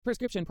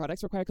Prescription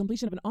products require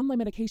completion of an online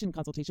medication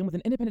consultation with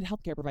an independent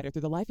healthcare provider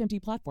through the LifeMD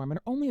platform and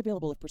are only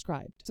available if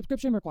prescribed.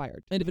 Subscription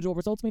required. Individual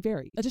results may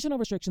vary. Additional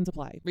restrictions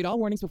apply. Read all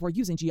warnings before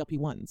using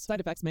GLP-1s.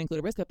 Side effects may include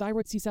a risk of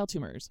thyroid C-cell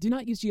tumors. Do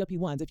not use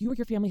GLP-1s if you or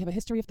your family have a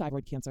history of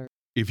thyroid cancer.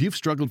 If you've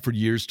struggled for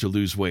years to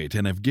lose weight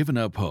and have given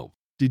up hope,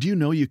 did you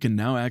know you can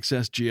now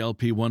access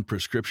GLP-1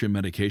 prescription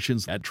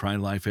medications at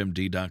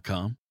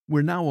TryLifeMD.com?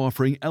 We're now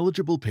offering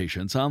eligible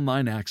patients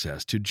online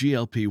access to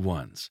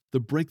GLP-1s, the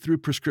breakthrough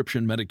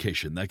prescription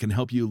medication that can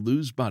help you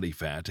lose body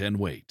fat and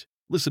weight.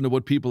 Listen to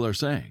what people are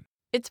saying.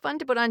 It's fun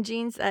to put on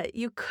jeans that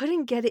you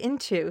couldn't get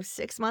into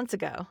 6 months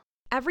ago.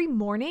 Every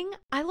morning,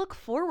 I look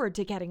forward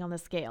to getting on the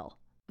scale.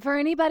 For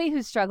anybody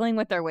who's struggling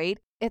with their weight,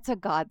 it's a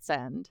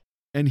godsend.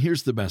 And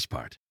here's the best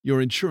part.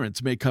 Your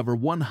insurance may cover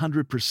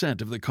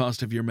 100% of the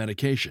cost of your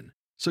medication.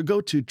 So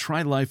go to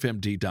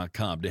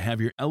TryLifeMD.com to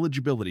have your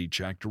eligibility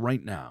checked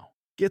right now.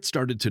 Get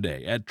started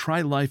today at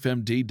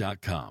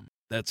TryLifeMD.com.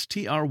 That's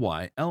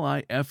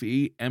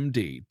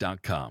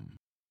TryLifeMD.com.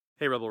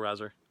 Hey, Rebel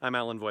Rouser. I'm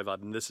Alan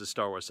Voivod, and this is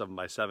Star Wars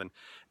 7x7.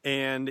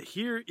 And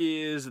here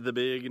is the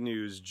big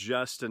news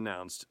just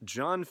announced.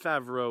 Jon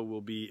Favreau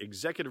will be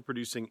executive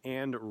producing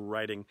and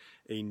writing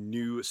a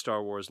new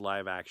Star Wars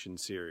live-action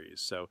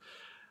series. So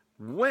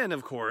when,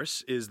 of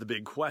course, is the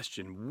big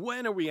question.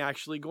 When are we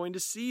actually going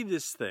to see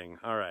this thing?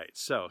 All right,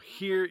 so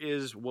here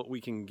is what we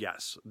can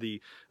guess.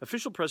 The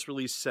official press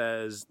release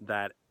says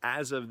that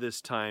as of this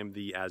time,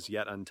 the as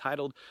yet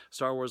untitled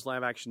Star Wars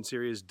live-action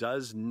series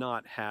does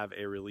not have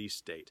a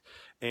release date.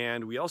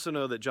 And we also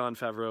know that Jon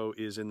Favreau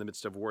is in the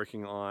midst of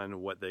working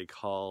on what they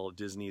call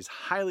Disney's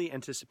highly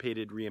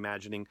anticipated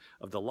reimagining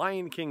of The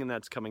Lion King, and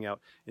that's coming out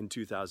in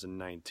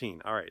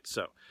 2019. All right,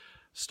 so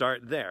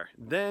start there.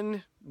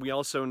 Then we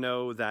also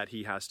know that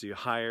he has to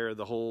hire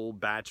the whole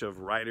batch of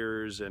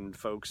writers and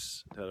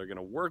folks that are going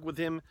to work with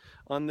him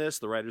on this,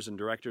 the writers and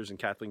directors, and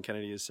Kathleen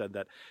Kennedy has said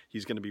that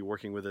he's going to be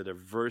working with a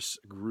diverse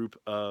group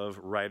of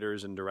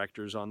writers and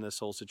directors on this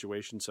whole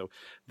situation, so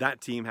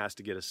that team has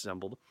to get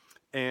assembled.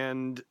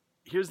 And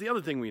here's the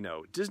other thing we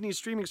know. Disney's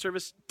streaming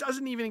service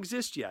doesn't even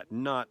exist yet.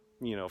 Not,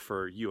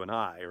 for you and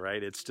I,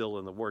 right? It's still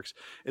in the works.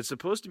 It's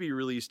supposed to be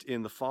released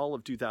in the fall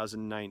of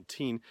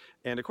 2019.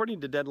 And according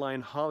to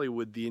Deadline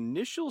Hollywood, the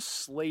initial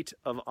slate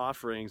of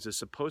offerings is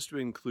supposed to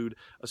include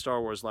a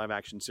Star Wars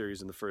live-action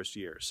series in the first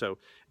year. So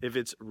if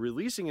it's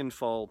releasing in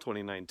fall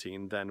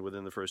 2019, then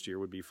within the first year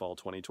would be fall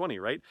 2020,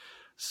 right?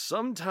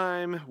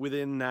 Sometime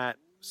within that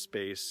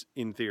space,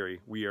 in theory,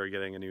 we are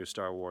getting a new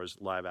Star Wars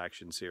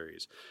live-action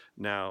series.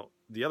 Now,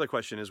 the other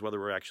question is whether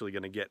we're actually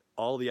going to get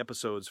all the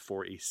episodes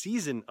for a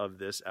season of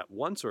this at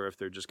once, or if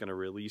they're just going to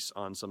release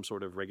on some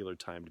sort of regular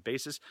timed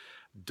basis.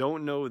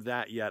 Don't know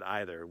that yet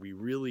either. We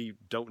really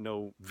don't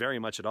know very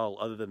much at all,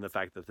 other than the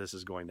fact that this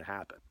is going to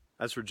happen.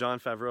 As for Jon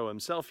Favreau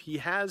himself, he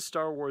has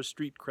Star Wars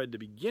street cred to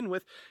begin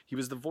with. He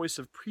was the voice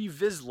of Pre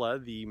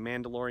Vizsla, the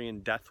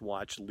Mandalorian Death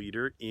Watch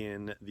leader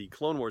in the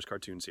Clone Wars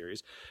cartoon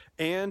series.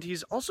 And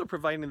he's also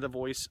providing the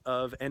voice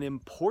of an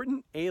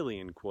important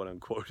alien,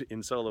 quote-unquote,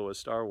 in Solo: A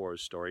Star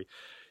Wars Story.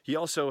 He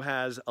also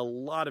has a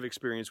lot of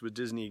experience with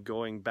Disney,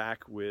 going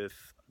back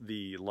with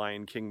the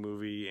Lion King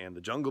movie and the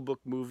Jungle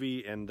Book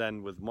movie, and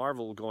then with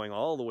Marvel going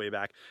all the way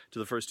back to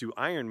the first two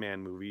Iron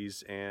Man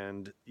movies.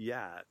 And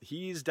yeah,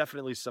 he's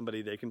definitely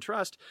somebody they can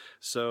trust.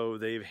 So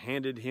they've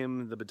handed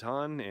him the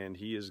baton, and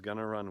he is going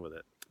to run with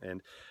it.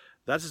 And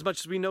that's as much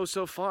as we know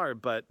so far,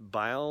 but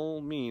by all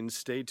means,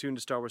 stay tuned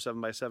to Star Wars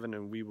 7x7,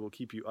 and we will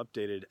keep you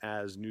updated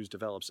as news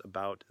develops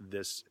about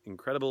this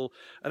incredible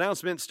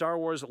announcement. Star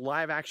Wars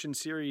live-action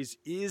series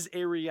is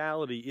a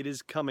reality. It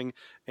is coming,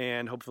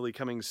 and hopefully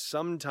coming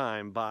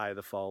sometime by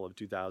the fall of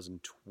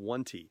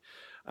 2020.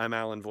 I'm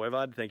Alan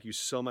Voivod. Thank you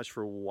so much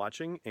for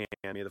watching, and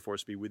may the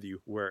Force be with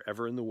you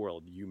wherever in the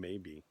world you may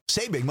be.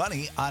 Saving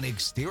money on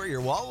exterior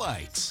wall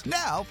lights.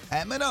 Now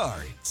at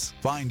Menards.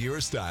 Find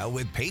your style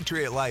with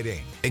Patriot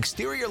Lighting.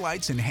 Exterior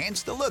lights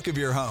enhance the look of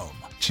your home.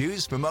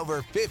 Choose from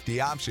over 50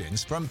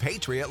 options from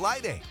Patriot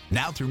Lighting.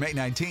 Now through May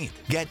 19th,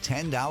 get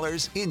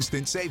 $10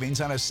 instant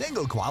savings on a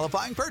single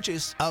qualifying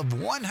purchase of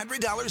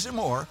 $100 or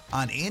more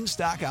on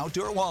in-stock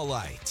outdoor wall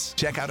lights.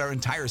 Check out our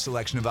entire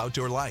selection of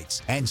outdoor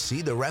lights and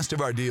see the rest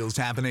of our deals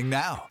happening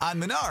now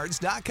on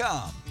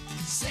Menards.com.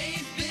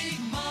 Save big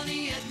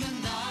money at Menards.